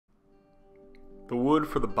The wood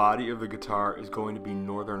for the body of the guitar is going to be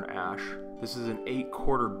northern ash. This is an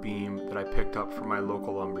 8/4 beam that I picked up from my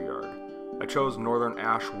local lumberyard. I chose northern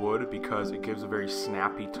ash wood because it gives a very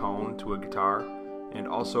snappy tone to a guitar, and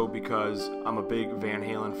also because I'm a big Van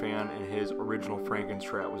Halen fan and his original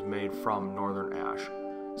Frankenstrat was made from northern ash.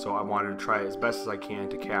 So I wanted to try as best as I can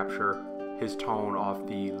to capture his tone off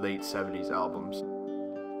the late 70s albums.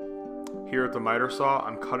 Here at the miter saw,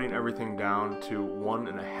 I'm cutting everything down to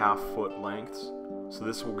 1.5 foot lengths. So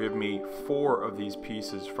this will give me 4 of these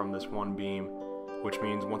pieces from this one beam, which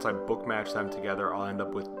means once I book match them together, I'll end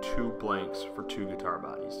up with 2 blanks for 2 guitar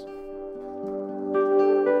bodies.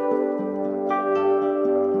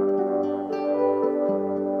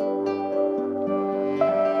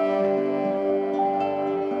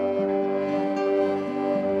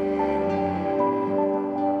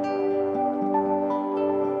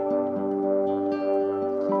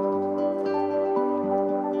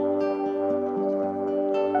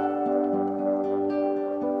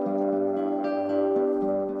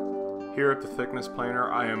 Here at the thickness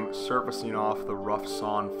planer, I am surfacing off the rough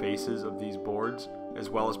sawn faces of these boards,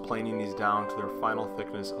 as well as planing these down to their final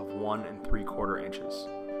thickness of 1 3/4 inches.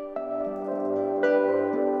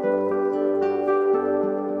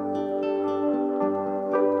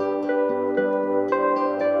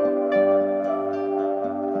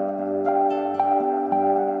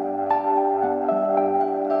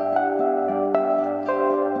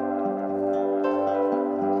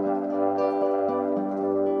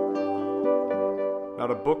 Now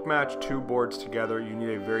to book match 2 boards together, you need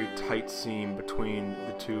a very tight seam between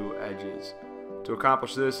the 2 edges. To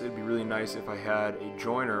accomplish this, it'd be really nice if I had a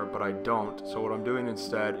joiner, but I don't, so what I'm doing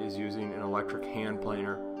instead is using an electric hand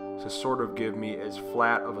planer to sort of give me as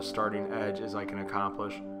flat of a starting edge as I can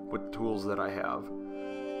accomplish with the tools that I have.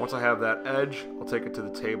 Once I have that edge, I'll take it to the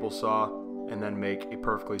table saw and then make a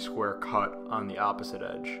perfectly square cut on the opposite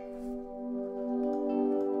edge.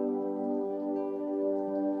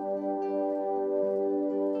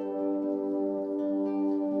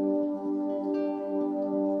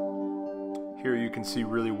 Here you can see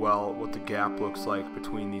really well what the gap looks like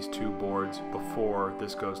between these 2 boards before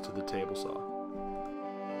this goes to the table saw.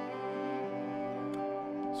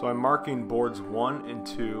 So I'm marking boards 1 and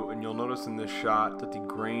 2, and you'll notice in this shot that the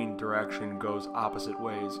grain direction goes opposite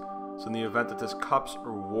ways. So in the event that this cups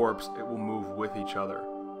or warps, it will move with each other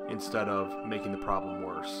instead of making the problem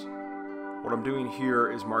worse. What I'm doing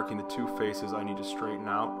here is marking the 2 faces I need to straighten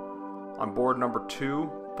out. On board number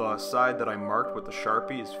 2, the side that I marked with the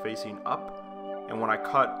Sharpie is facing up. And when I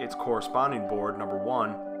cut its corresponding board, number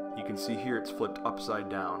 1, you can see here it's flipped upside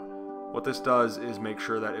down. What this does is make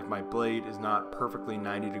sure that if my blade is not perfectly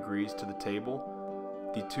 90 degrees to the table,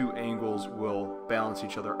 the 2 angles will balance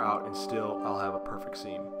each other out and still I'll have a perfect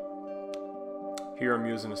seam. Here I'm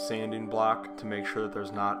using a sanding block to make sure that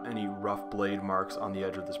there's not any rough blade marks on the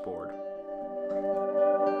edge of this board.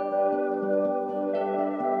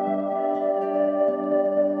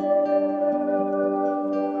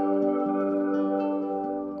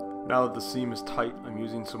 Now that the seam is tight, I'm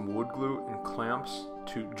using some wood glue and clamps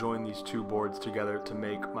to join these 2 boards together to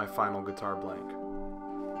make my final guitar blank.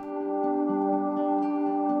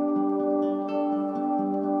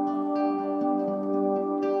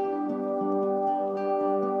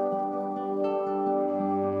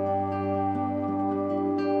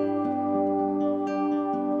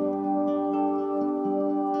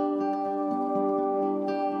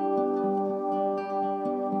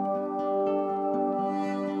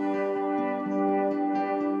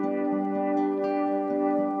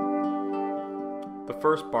 The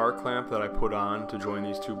first bar clamp that I put on to join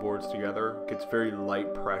these 2 boards together gets very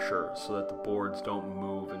light pressure so that the boards don't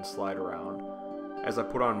move and slide around. As I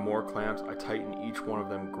put on more clamps, I tighten each one of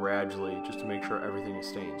them gradually just to make sure everything is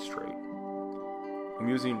staying straight. I'm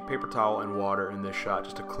using paper towel and water in this shot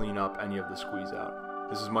just to clean up any of the squeeze out.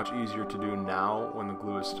 This is much easier to do now when the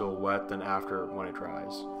glue is still wet than after when it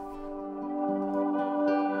dries.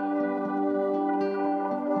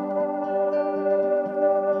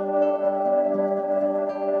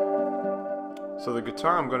 So the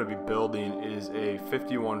guitar I'm going to be building is a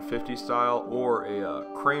 5150 style or a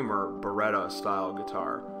Kramer Beretta style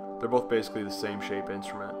guitar. They're both basically the same shape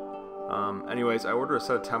instrument. Anyways, I ordered a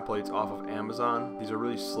set of templates off of Amazon. These are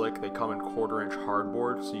really slick. They come in 1/4 inch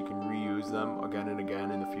hardboard so you can reuse them again and again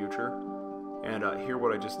in the future. And here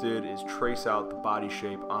what I just did is trace out the body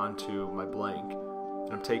shape onto my blank.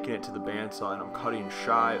 And I'm taking it to the bandsaw and I'm cutting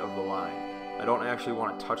shy of the line. I don't actually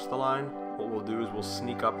want to touch the line. What we'll do is we'll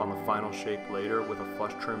sneak up on the final shape later with a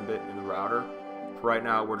flush trim bit in the router. For right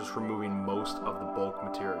now, we're just removing most of the bulk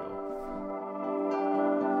material.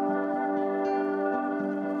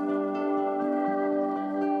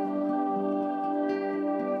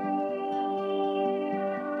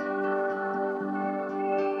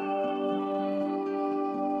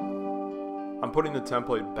 I'm putting the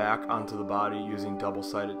template back onto the body using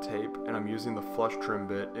double-sided tape, and I'm using the flush trim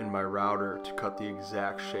bit in my router to cut the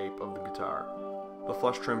exact shape of the guitar. The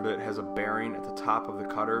flush trim bit has a bearing at the top of the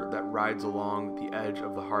cutter that rides along the edge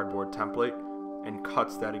of the hardboard template and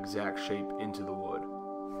cuts that exact shape into the wood.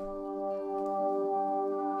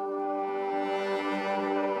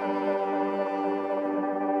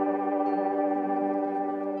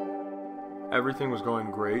 Everything was going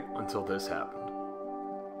great until this happened.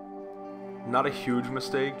 Not a huge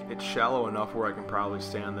mistake, it's shallow enough where I can probably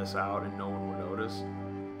stand this out and no one would notice.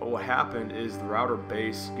 But what happened is the router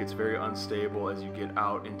base gets very unstable as you get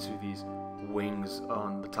out into these wings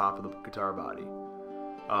on the top of the guitar body.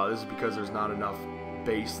 This is because there's not enough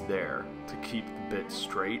base there to keep the bit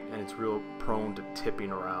straight, and it's real prone to tipping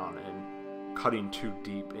around and cutting too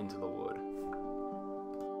deep into the wood.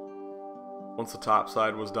 Once the top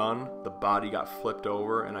side was done, the body got flipped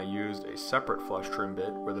over and I used a separate flush trim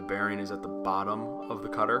bit where the bearing is at the bottom of the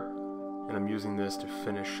cutter, and I'm using this to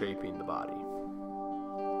finish shaping the body.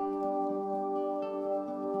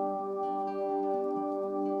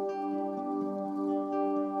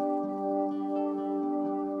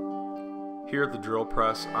 Here at the drill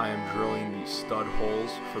press, I am drilling the stud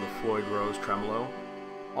holes for the Floyd Rose tremolo.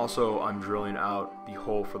 Also, I'm drilling out the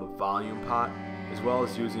hole for the volume pot, as well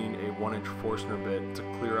as using a 1-inch Forstner bit to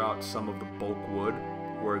clear out some of the bulk wood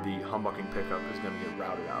where the humbucking pickup is going to get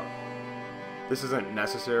routed out. This isn't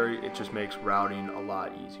necessary, it just makes routing a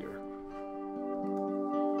lot easier.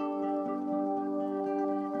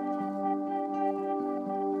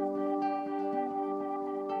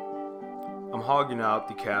 I'm hogging out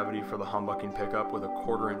the cavity for the humbucking pickup with a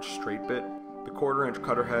 1/4-inch straight bit. The 1/4-inch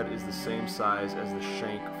cutter head is the same size as the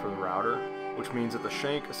shank for the router, which means that the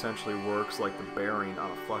shank essentially works like the bearing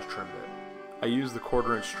on a flush trim bit. I use the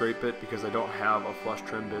 1/4-inch straight bit because I don't have a flush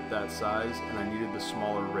trim bit that size, and I needed the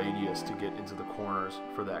smaller radius to get into the corners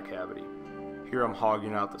for that cavity. Here I'm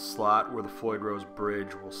hogging out the slot where the Floyd Rose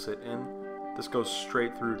bridge will sit in. This goes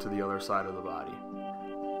straight through to the other side of the body.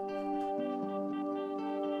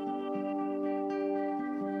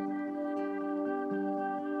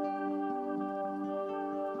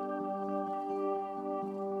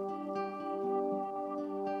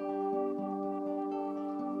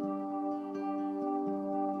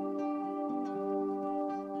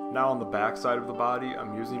 Now on the back side of the body,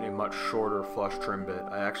 I'm using a much shorter flush trim bit.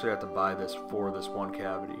 I actually had to buy this for this one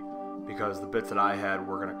cavity because the bits that I had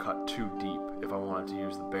were going to cut too deep if I wanted to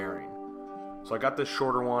use the bearing. So I got this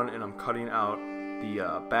shorter one and I'm cutting out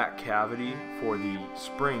the back cavity for the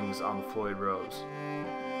springs on the Floyd Rose.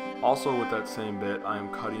 Also with that same bit, I am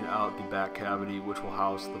cutting out the back cavity which will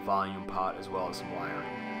house the volume pot as well as some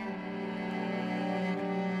wiring.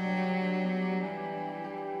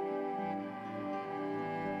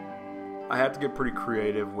 I had to get pretty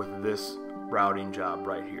creative with this routing job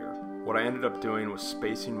right here. What I ended up doing was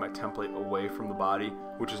spacing my template away from the body,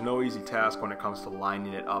 which is no easy task when it comes to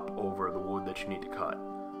lining it up over the wood that you need to cut.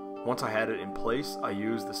 Once I had it in place, I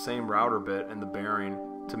used the same router bit and the bearing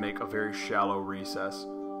to make a very shallow recess.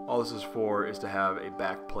 All this is for is to have a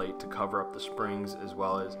back plate to cover up the springs as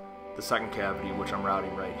well as the second cavity, which I'm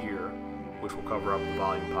routing right here, which will cover up the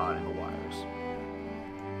volume pot and the wires.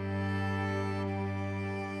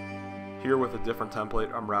 Here with a different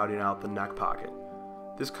template, I'm routing out the neck pocket.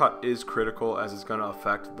 This cut is critical as it's going to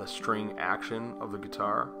affect the string action of the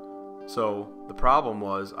guitar. So the problem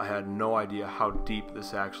was I had no idea how deep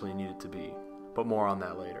this actually needed to be, but more on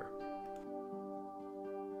that later.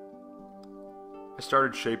 I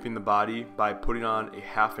started shaping the body by putting on a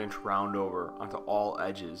 1/2-inch round over onto all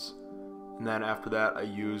edges. And then after that I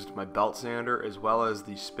used my belt sander as well as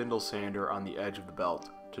the spindle sander on the edge of the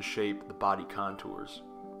belt to shape the body contours.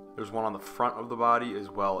 There's one on the front of the body as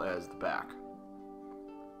well as the back.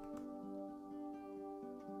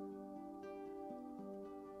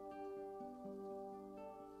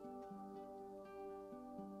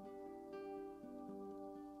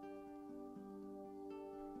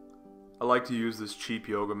 I like to use this cheap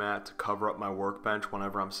yoga mat to cover up my workbench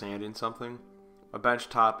whenever I'm sanding something. My bench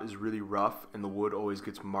top is really rough and the wood always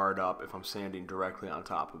gets marred up if I'm sanding directly on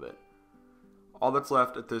top of it. All that's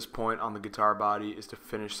left at this point on the guitar body is to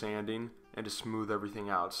finish sanding and to smooth everything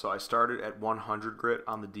out. So I started at 100 grit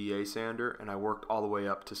on the DA sander and I worked all the way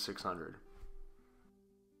up to 600.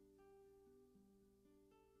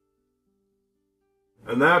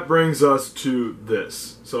 And that brings us to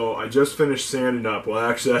this. So I just finished sanding up. Well,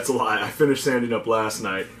 actually that's a lie. I finished sanding up last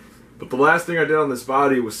night. But the last thing I did on this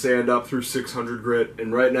body was sand up through 600 grit,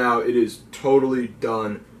 and right now it is totally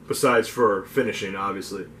done, besides for finishing,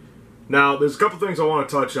 obviously. Now, there's a couple things I want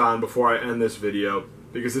to touch on before I end this video.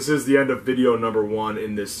 because this is the end of video number 1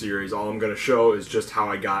 in this series. All I'm going to show is just how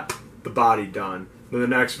I got the body done. Then the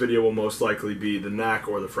next video will most likely be the neck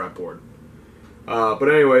or the fretboard. But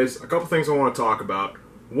anyways, a couple things I want to talk about.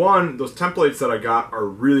 One, those templates that I got are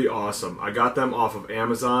really awesome. I got them off of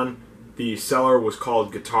Amazon. The seller was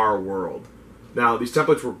called Guitar World. Now, these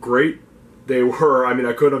templates were great. They were, I mean,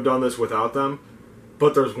 I couldn't have done this without them.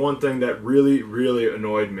 But there's one thing that really, really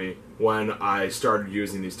annoyed me when I started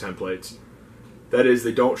using these templates. That is,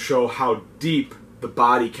 they don't show how deep the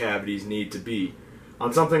body cavities need to be.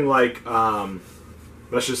 On something like,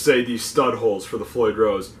 let's just say these stud holes for the Floyd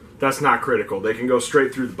Rose, that's not critical. They can go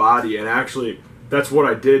straight through the body, and actually, that's what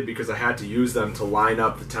I did because I had to use them to line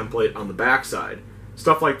up the template on the backside.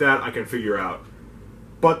 Stuff like that I can figure out.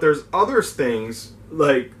 But there's other things,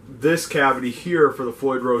 like this cavity here for the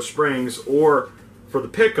Floyd Rose Springs, or for the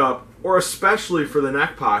pickup, or especially for the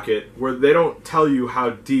neck pocket, where they don't tell you how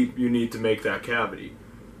deep you need to make that cavity.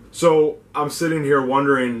 So I'm sitting here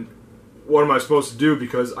wondering, what am I supposed to do?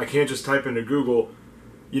 Because I can't just type into Google,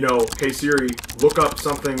 you know, hey Siri, look up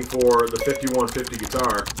something for the 5150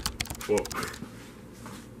 guitar. Whoa.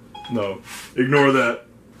 No, ignore that.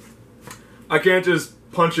 I can't just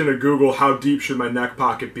punch into Google how deep should my neck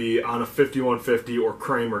pocket be on a 5150 or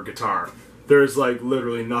Kramer guitar. There's like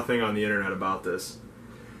literally nothing on the internet about this.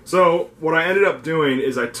 So what I ended up doing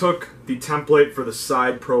is I took the template for the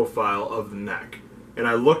side profile of the neck, and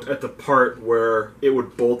I looked at the part where it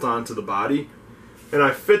would bolt onto the body, and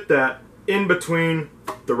I fit that in between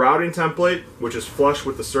the routing template, which is flush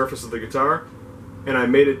with the surface of the guitar, and I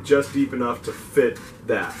made it just deep enough to fit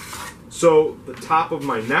that. So the top of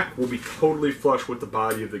my neck will be totally flush with the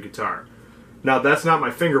body of the guitar. Now that's not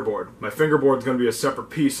my fingerboard. My fingerboard is going to be a separate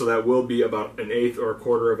piece, so that will be about 1/8 or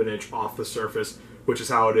 1/4 of an inch off the surface, which is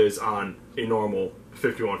how it is on a normal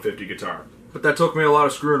 5150 guitar. But that took me a lot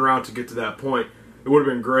of screwing around to get to that point. It would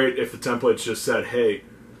have been great if the templates just said, hey,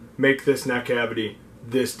 make this neck cavity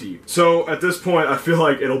this deep. So at this point, I feel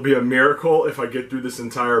like it'll be a miracle if I get through this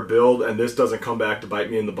entire build and this doesn't come back to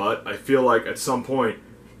bite me in the butt. I feel like at some point,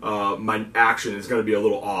 my action is going to be a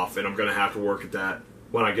little off, and I'm going to have to work at that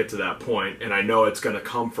when I get to that point. And I know it's going to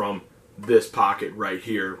come from this pocket right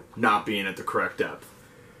here not being at the correct depth.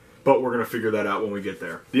 But we're going to figure that out when we get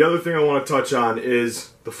there. The other thing I want to touch on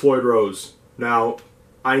is the Floyd Rose. Now,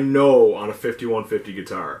 I know on a 5150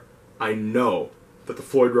 guitar, I know that the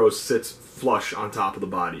Floyd Rose sits flush on top of the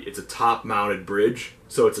body. It's a top-mounted bridge,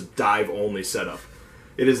 so it's a dive-only setup.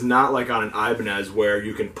 It is not like on an Ibanez where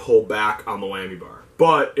you can pull back on the whammy bar.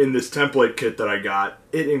 But in this template kit that I got,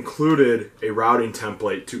 it included a routing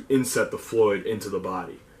template to inset the Floyd into the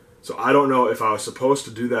body. So I don't know if I was supposed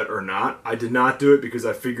to do that or not. I did not do it because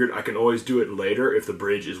I figured I can always do it later if the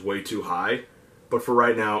bridge is way too high. But for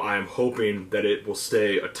right now, I am hoping that it will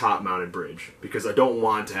stay a top-mounted bridge because I don't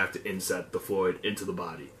want to have to inset the Floyd into the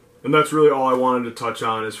body. And that's really all I wanted to touch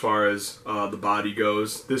on as far as the body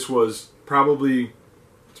goes. This was probably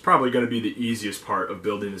going to be the easiest part of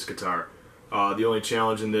building this guitar. The only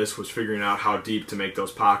challenge in this was figuring out how deep to make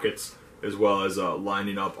those pockets, as well as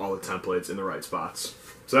lining up all the templates in the right spots.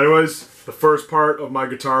 So anyways, the first part of my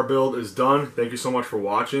guitar build is done. Thank you so much for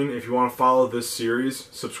watching. If you want to follow this series,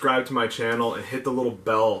 subscribe to my channel and hit the little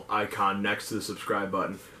bell icon next to the subscribe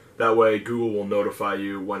button. That way Google will notify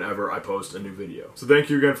you whenever I post a new video. So thank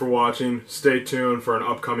you again for watching. Stay tuned for an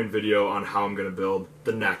upcoming video on how I'm going to build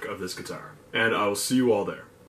the neck of this guitar. And I will see you all there.